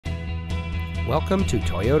Welcome to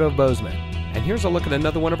Toyota of Bozeman, and here's a look at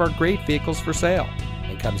another one of our great vehicles for sale.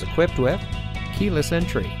 It comes equipped with keyless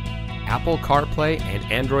entry, Apple CarPlay and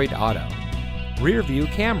Android Auto, rear view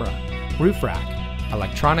camera, roof rack,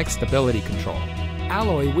 electronic stability control,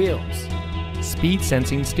 alloy wheels, speed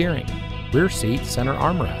sensing steering, rear seat center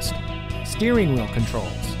armrest, steering wheel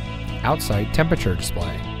controls, outside temperature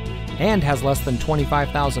display, and has less than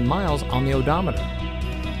 25,000 miles on the odometer.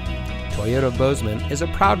 Toyota of Bozeman is a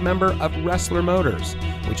proud member of Wrestler Motors,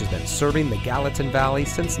 which has been serving the Gallatin Valley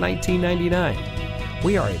since 1999.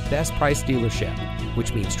 We are a best price dealership,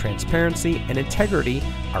 which means transparency and integrity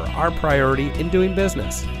are our priority in doing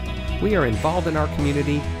business. We are involved in our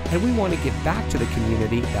community, and we want to give back to the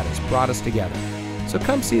community that has brought us together. So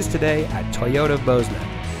come see us today at Toyota of Bozeman,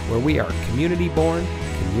 where we are community born,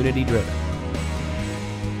 community driven.